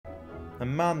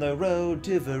I'm on the road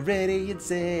to Viridian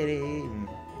City.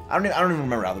 I don't even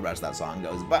remember how the rest of that song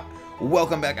goes, but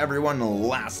welcome back everyone.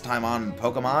 Last time on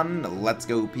Pokemon Let's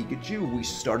Go Pikachu, we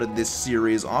started this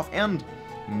series off and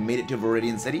made it to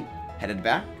Viridian City, headed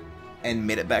back, and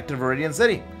made it back to Viridian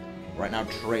City. Right now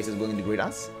Trace is willing to greet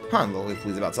us. I'm a little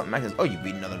pleased about something. Max says, oh, you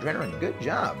beat another trainer, and good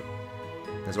job.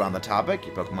 As we're on the topic,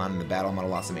 your Pokemon in the battle might have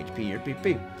lost some HP or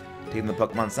PP. Take them to the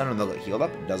Pokemon Center and they'll get healed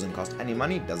up. It doesn't cost any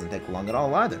money, doesn't take long at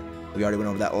all either. We already went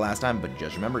over that last time, but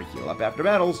just remember, heal up after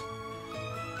battles.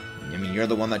 I mean, you're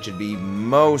the one that should be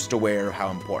most aware of how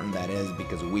important that is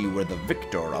because we were the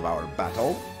victor of our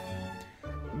battle.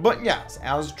 But yes,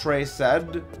 as Trey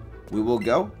said, we will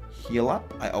go heal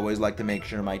up. I always like to make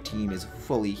sure my team is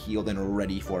fully healed and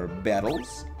ready for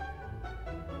battles.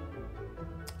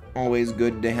 Always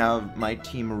good to have my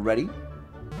team ready.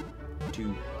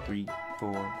 2, 3,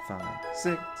 4, 5,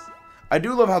 6. I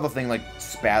do love how the thing, like,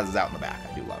 spazzes out in the back.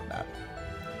 I do love that.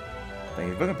 Thank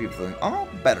you for people feeling all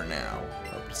better now.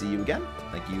 Hope to see you again.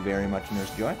 Thank you very much, Nurse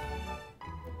Joy.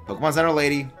 Pokemon Center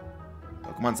Lady.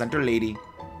 Pokemon Center Lady.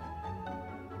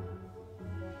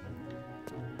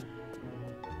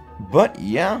 But,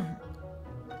 yeah.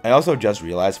 I also just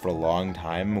realized for a long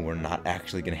time we're not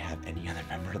actually going to have any other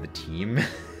member of the team.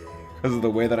 Because of the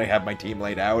way that I have my team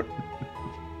laid out.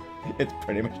 It's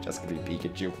pretty much just going to be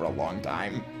Pikachu for a long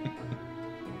time.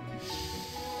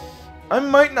 I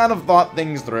might not have thought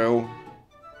things through.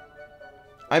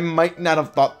 I might not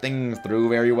have thought things through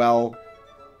very well.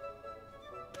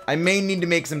 I may need to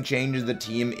make some changes to the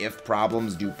team if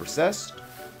problems do persist.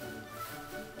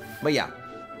 But yeah.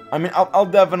 I mean, I'll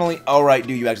definitely... Alright,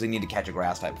 do you actually need to catch a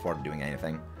grass type before doing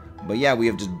anything? But yeah, we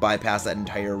have just bypassed that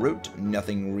entire route.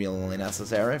 Nothing really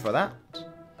necessary for that.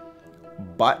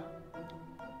 But...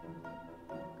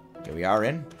 here we are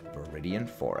in Viridian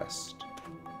Forest.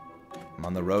 I'm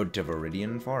on the road to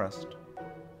Viridian Forest.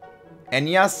 And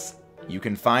yes, you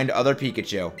can find other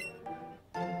Pikachu.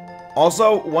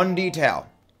 Also, one detail.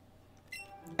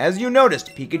 As you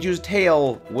noticed, Pikachu's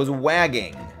tail was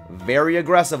wagging very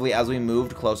aggressively as we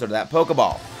moved closer to that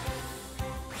Pokeball.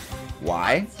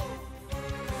 Why?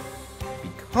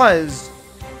 Because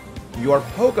your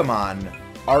Pokemon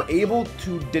are able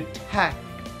to detect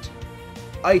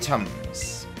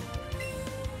items.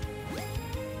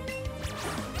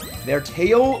 Their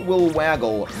tail will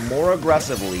waggle more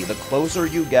aggressively the closer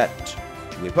you get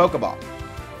to a Pokeball.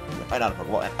 Not a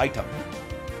Pokeball, an item.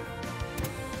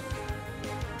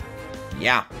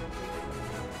 Yeah.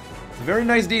 It's a very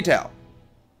nice detail.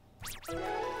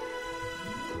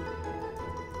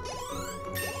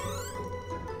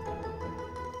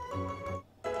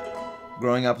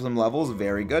 Growing up some levels,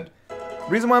 very good. The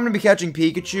reason why I'm going to be catching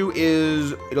Pikachu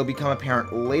is it'll become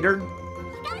apparent later.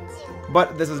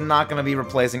 But this is not going to be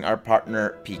replacing our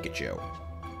partner, Pikachu.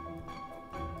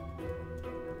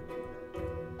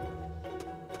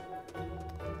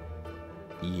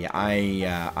 Yeah,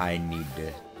 I need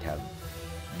to have...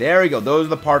 There we go. Those are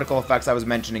the particle effects I was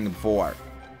mentioning before.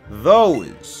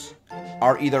 Those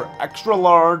are either extra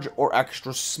large or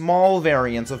extra small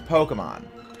variants of Pokemon.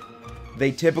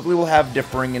 They typically will have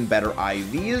differing and better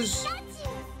IVs.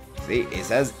 See, it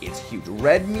says it's huge.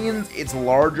 Red means it's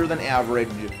larger than average.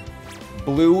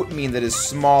 Blue means it is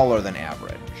smaller than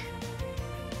average.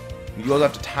 You also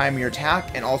have to time your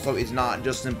attack, and also it's not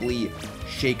just simply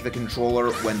shake the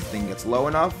controller when the thing gets low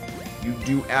enough. You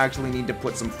do actually need to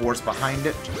put some force behind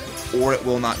it, or it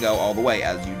will not go all the way,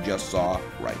 as you just saw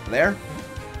right there.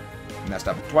 Messed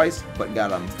up twice, but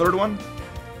got on the third one,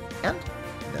 and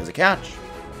there's a catch.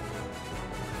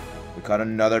 We caught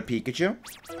another Pikachu.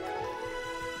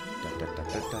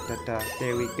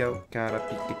 There we go, caught a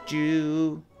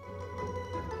Pikachu.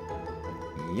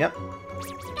 Yep.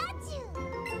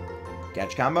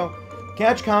 Catch combo.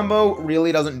 Catch combo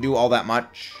really doesn't do all that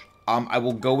much. I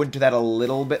will go into that a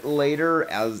little bit later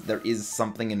as there is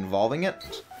something involving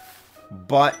it.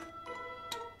 But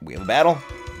we have a battle.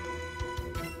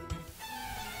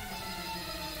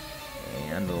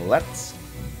 And let's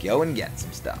go and get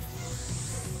some stuff.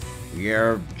 We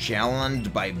are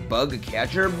challenged by Bug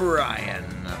Catcher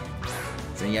Brian.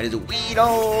 So he had his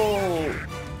Weedle.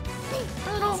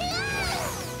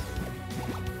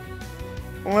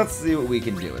 Let's see what we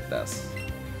can do with this.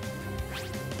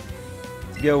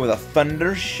 Let's go with a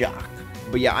Thunder Shock.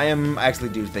 But yeah, I actually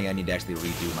do think I need to actually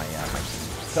redo my my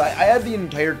team. So I had the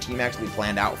entire team actually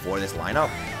planned out for this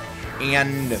lineup.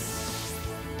 And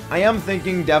I am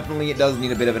thinking definitely it does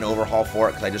need a bit of an overhaul for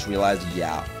it, because I just realized,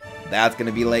 yeah, that's going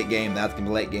to be late game, that's going to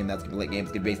be late game, that's going to be late game.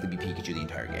 It's going to basically be Pikachu the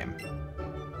entire game.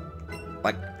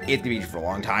 Like, it's going to be for a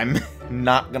long time.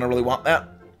 Not going to really want that.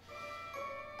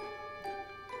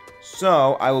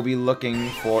 So, I will be looking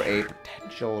for a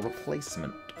potential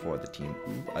replacement for the team.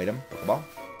 Ooh, item, Pokeball.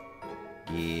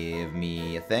 Give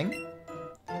me a thing.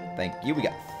 Thank you. We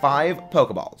got 5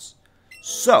 Pokeballs.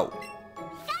 So.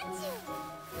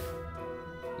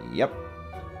 Yep.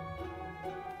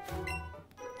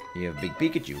 You have Big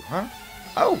Pikachu, huh?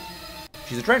 Oh!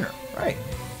 She's a trainer. Right.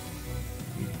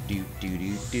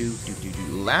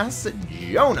 Last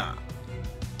Jonah.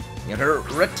 You her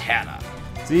Rattata.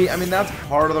 See, I mean, that's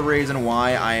part of the reason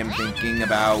why I am thinking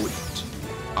about,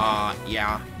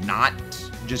 yeah, not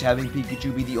just having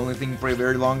Pikachu be the only thing for a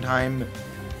very long time.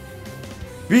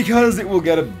 Because it will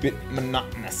get a bit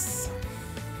monotonous.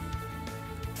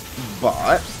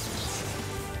 But,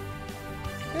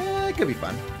 it could be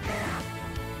fun.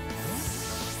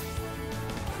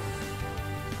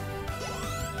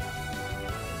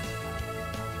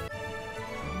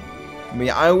 But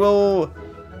yeah,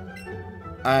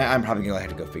 I'm probably going to have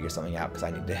to go figure something out because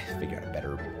I need to figure out a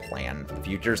better plan for the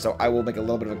future. So I will make a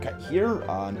little bit of a cut here,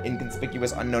 an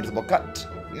inconspicuous, unnoticeable cut.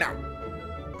 Now,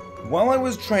 while I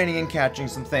was training and catching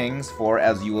some things for,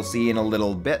 as you will see in a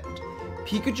little bit,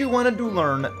 Pikachu wanted to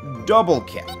learn Double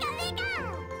Kick.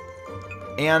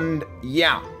 And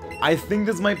yeah, I think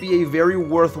this might be a very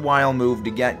worthwhile move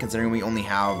to get, considering we only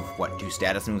have, what, 2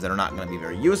 status moves that are not going to be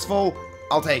very useful.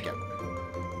 I'll take it.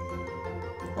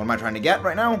 What am I trying to get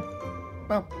right now?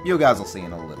 Well, you guys will see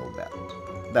in a little bit.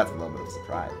 That's a little bit of a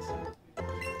surprise.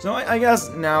 So I guess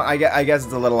now, I guess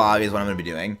it's a little obvious what I'm going to be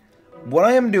doing. What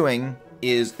I am doing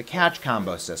is the catch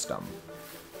combo system.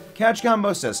 Catch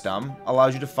combo system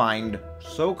allows you to find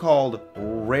so-called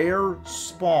rare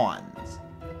spawns.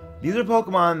 These are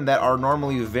Pokemon that are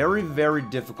normally very, very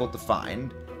difficult to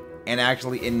find, and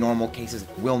actually in normal cases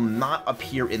will not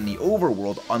appear in the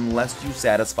overworld unless you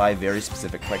satisfy very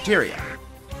specific criteria.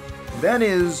 That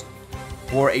is,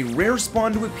 for a rare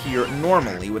spawn to appear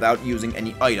normally without using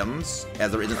any items,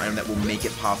 as there is an item that will make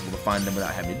it possible to find them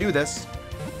without having to do this,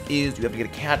 is you have to get a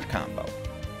catch combo.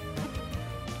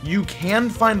 You can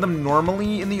find them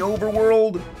normally in the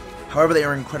overworld, however they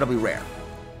are incredibly rare.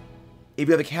 If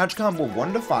you have a catch combo of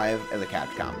 1 to 5 as a catch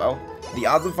combo, the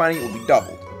odds of finding it will be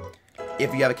doubled.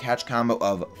 If you have a catch combo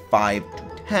of 5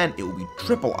 to 10, it will be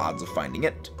triple odds of finding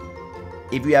it.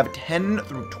 If you have 10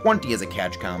 through 20 as a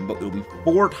catch combo, it will be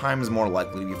 4 times more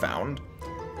likely to be found.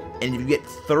 And if you get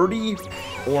 30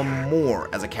 or more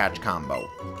as a catch combo,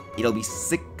 it'll be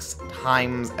 6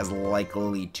 times as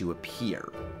likely to appear.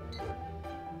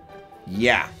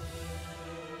 Yeah.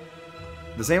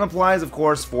 The same applies, of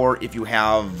course, for if you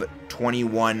have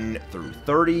 21 through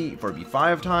 30, for it to be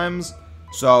 5 times.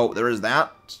 So there is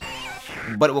that.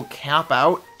 But it will cap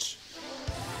out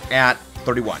at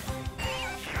 31.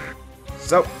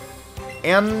 So,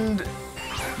 and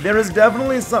there is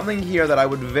definitely something here that I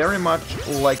would very much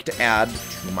like to add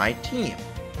to my team.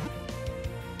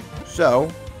 So,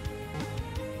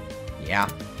 yeah,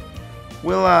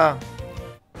 we'll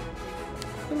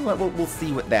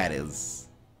see what that is.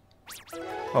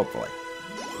 Hopefully.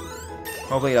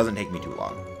 Hopefully it doesn't take me too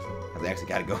long. I actually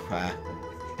gotta go,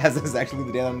 as this is actually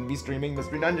the day I'm gonna be streaming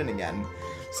Mystery Dungeon again.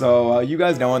 So, you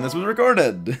guys know when this was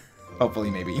recorded. Hopefully,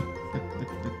 maybe.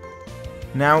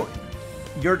 Now,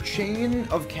 your chain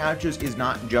of catches is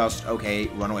not just, okay,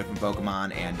 run away from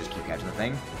Pokemon and just keep catching the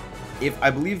thing. I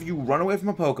believe you run away from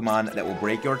a Pokemon, that will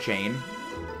break your chain.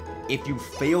 If you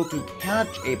fail to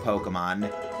catch a Pokemon,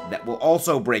 that will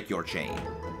also break your chain.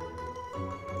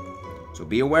 So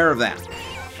be aware of that.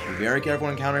 Be very careful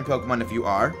when encountering Pokemon if you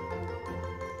are.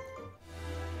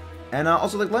 And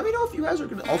also, like, let me know if you guys are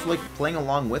also, like, playing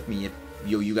along with me if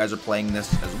you guys are playing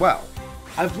this as well.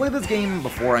 I've played this game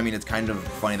before. I mean, it's kind of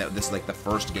funny that this is like the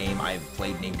first game I've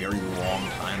played in a very long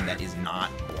time that is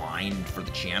not blind for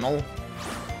the channel.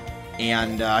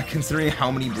 And considering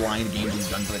how many blind games we've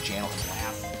done for the channel in the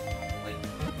last, like,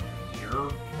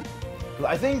 year,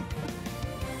 I think,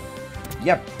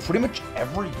 yeah, pretty much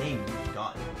every game we've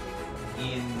done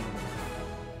in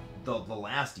the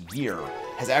last year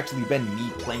has actually been me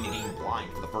playing a game blind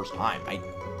for the first time.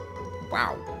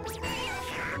 Wow.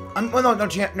 Well, no,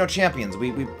 champions.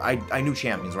 I knew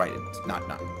champions, right? It's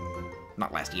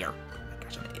not last year. Oh,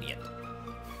 gosh, I'm an idiot.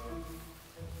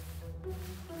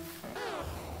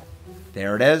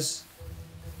 There it is.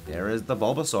 There is the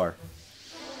Bulbasaur.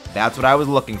 That's what I was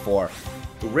looking for.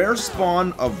 The rare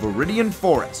spawn of Viridian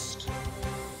Forest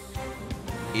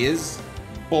is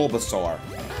Bulbasaur.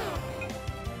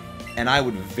 And I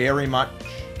would very much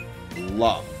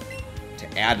love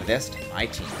to add this to my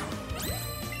team.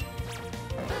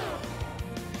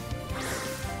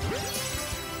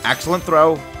 Excellent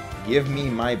throw. Give me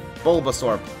my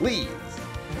Bulbasaur, please.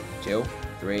 2,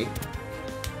 3.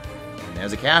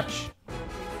 there's a catch.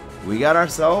 We got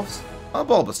ourselves a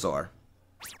Bulbasaur.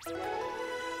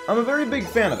 I'm a very big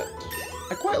fan of it.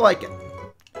 I quite like it.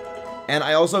 And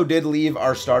I also did leave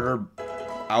our starter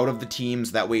out of the team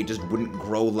so that way it just wouldn't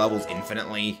grow levels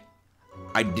infinitely.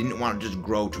 I didn't want to just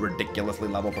grow to ridiculously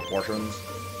level proportions.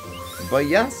 But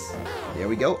yes, there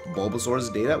we go.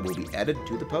 Bulbasaur's data will be added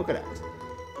to the Pokédex.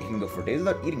 It can go for days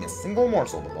without eating a single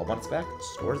morsel. The bulb on its back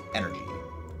stores energy.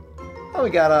 Oh, we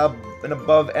got an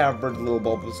above average little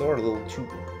Bulbasaur, a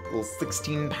little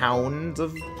 16 pounds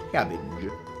of cabbage.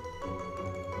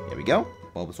 There we go.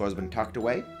 Bulbasaur has been tucked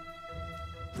away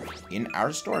in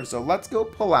our store. So let's go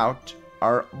pull out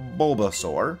our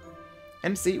Bulbasaur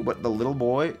and see what the little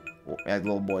boy's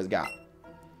got.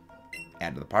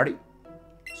 Add to the party.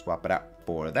 Swap it out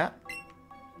for that.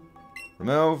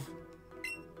 Remove.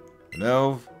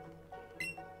 Remove.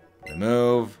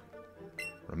 Remove.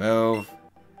 Remove.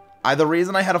 The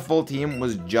reason I had a full team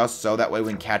was just so that way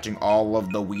when catching all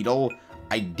of the Weedle,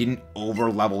 I didn't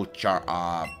overlevel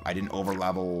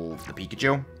the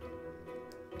Pikachu.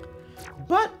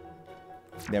 But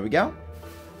there we go.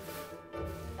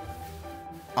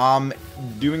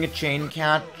 Doing a chain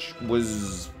catch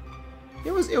was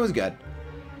good.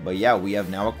 But yeah, we have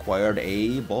now acquired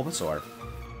a Bulbasaur.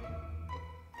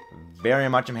 Very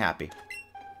much I'm happy.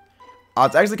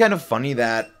 It's actually kind of funny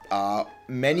that a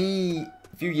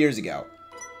few years ago,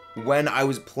 when I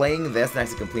was playing this and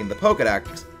actually completing the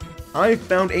Pokédex, I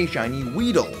found a shiny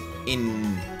Weedle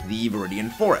in the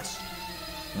Viridian Forest.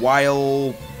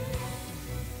 While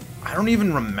I don't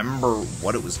even remember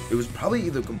what it was. It was probably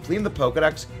either completing the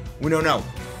Pokédex. Well, no.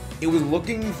 It was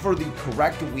looking for the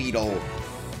correct Weedle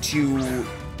to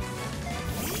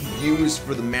use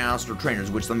for the Master Trainers,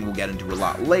 which something we'll get into a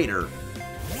lot later.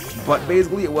 But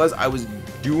basically I was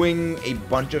doing a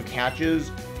bunch of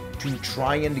catches to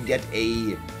try and get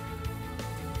a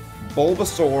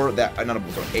Bulbasaur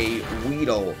a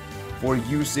Weedle for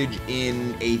usage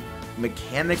in a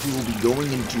mechanic we will be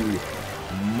going into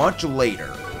much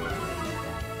later.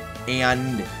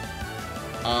 And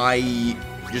I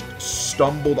just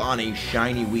stumbled on a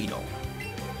shiny Weedle.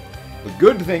 The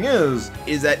good thing is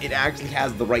that it actually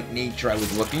has the right nature I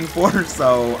was looking for,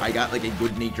 so I got like a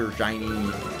good nature shiny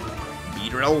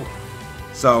Beedrill.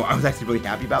 So I was actually really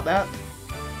happy about that.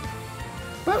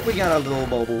 But we got a little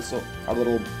Bulbasaur,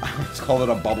 let's call it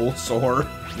a Bubblesaur.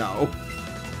 No.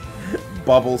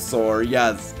 Bubblesaur,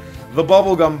 yes. The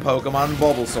bubblegum Pokemon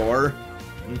Bulbasaur.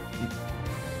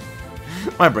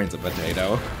 My brain's a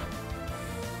potato.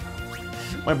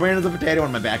 My brain is a potato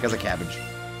and my back is a cabbage.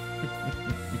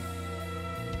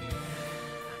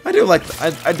 I do like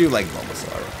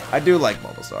Bulbasaur. I do like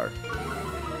Bulbasaur.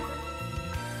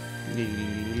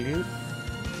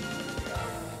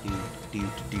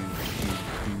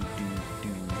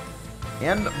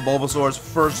 And Bulbasaur's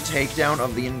first takedown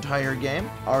of the entire game.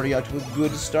 Already out to a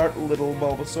good start, little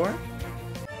Bulbasaur.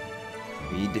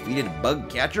 We defeated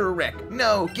Bugcatcher Rick.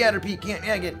 No, Caterpie can't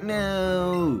egg it.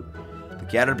 No. The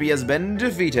Caterpie has been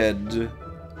defeated.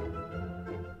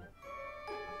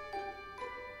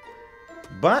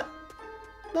 But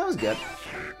that was good.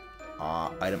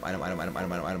 Item.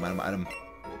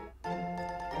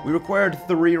 We required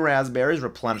 3 raspberries,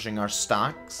 replenishing our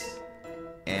stocks.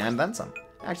 And then some.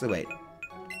 Actually, wait.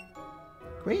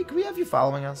 Can we have you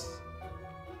following us?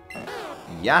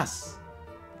 Yes.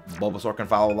 Bulbasaur can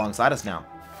follow alongside us now.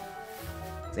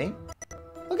 See?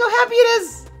 Look how happy it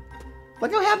is!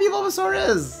 Look how happy Bulbasaur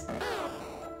is!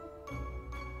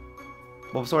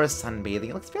 Bulbasaur is sunbathing.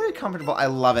 It looks very comfortable. I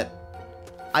love it.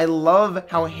 I love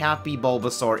how happy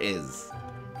Bulbasaur is.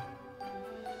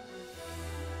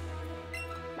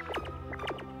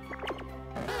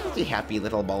 Such a happy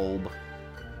little bulb.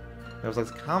 It was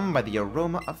like calmed by the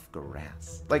aroma of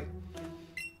grass. Like,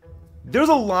 there's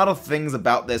a lot of things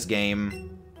about this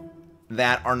game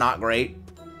that are not great,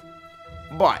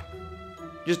 but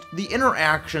just the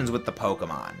interactions with the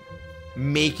Pokemon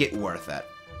make it worth it.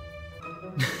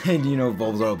 And you know,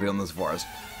 Bulbasaur will be in this forest.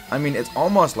 I mean, it's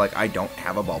almost like I don't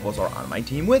have a Bulbasaur on my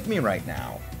team with me right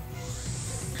now.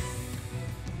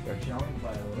 They're challenged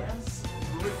by less.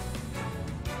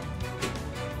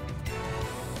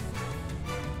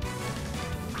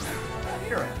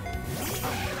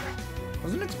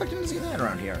 Wasn't expecting to see that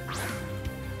around here.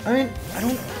 I mean,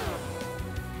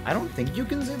 I don't think you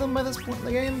can see them by this point in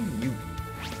the game.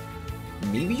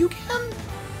 Maybe you can?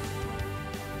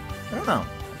 I don't know,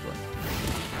 actually.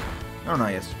 I don't know,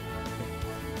 yes.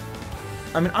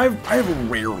 I mean,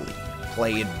 I've rarely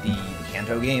played the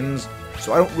Kanto games,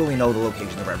 so I don't really know the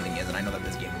locations of everything is, and I know that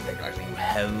this game actually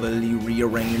heavily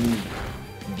rearranged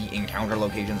the encounter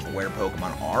locations for where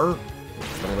Pokemon are.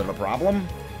 It's a little bit of a problem.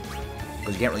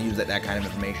 because you can't really use that kind of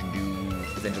information to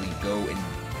essentially go and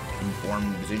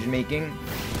inform decision making.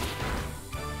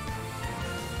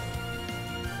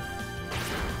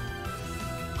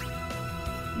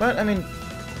 But I mean,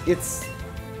 it's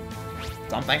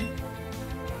something.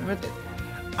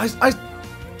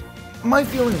 My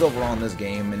feelings overall in this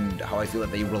game and how I feel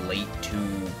that they relate to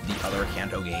the other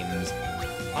Kanto games,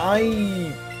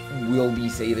 I will be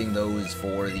saving those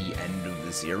for the end of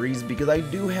the series, because I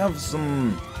do have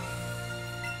some,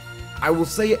 I will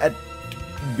say at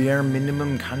bare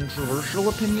minimum, controversial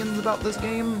opinions about this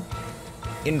game,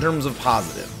 in terms of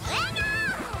positive.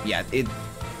 Yeah,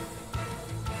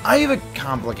 I have a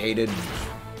complicated,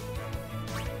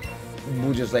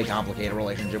 we'll just say complicated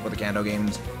relationship with the Kanto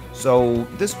games, so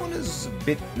this one is a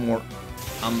bit more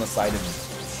on the side of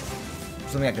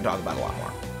something I can talk about a lot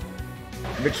more.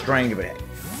 A bit strange, but hey.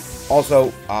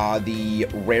 Also, the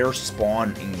rare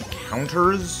spawn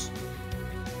encounters,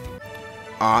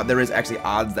 there is actually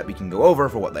odds that we can go over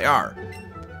for what they are.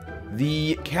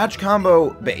 The catch combo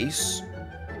base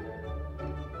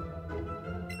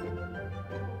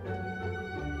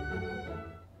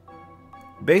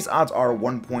odds are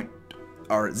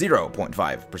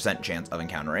 0.5% chance of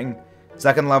encountering.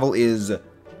 Second level is,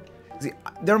 see,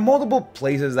 there are multiple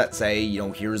places that say, you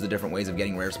know, here's the different ways of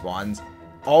getting rare spawns.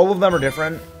 All of them are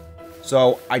different,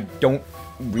 so I don't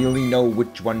really know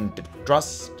which one to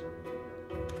trust.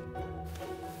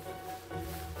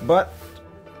 But,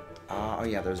 oh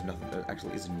yeah, there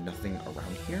actually is nothing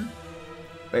around here.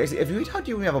 But if we talk to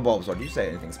you, we have a Bulbasaur. Do you say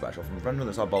anything special? From a friend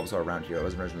who saw Bulbasaur around here, I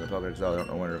wasn't mentioning the Pokedex, so I don't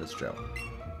know whether it's true.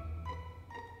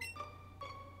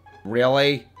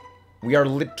 Really? We are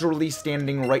literally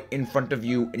standing right in front of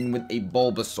you and with a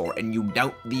Bulbasaur, and you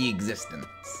doubt the existence.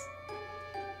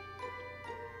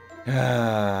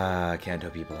 Ah, Kanto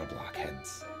people are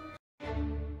blockheads.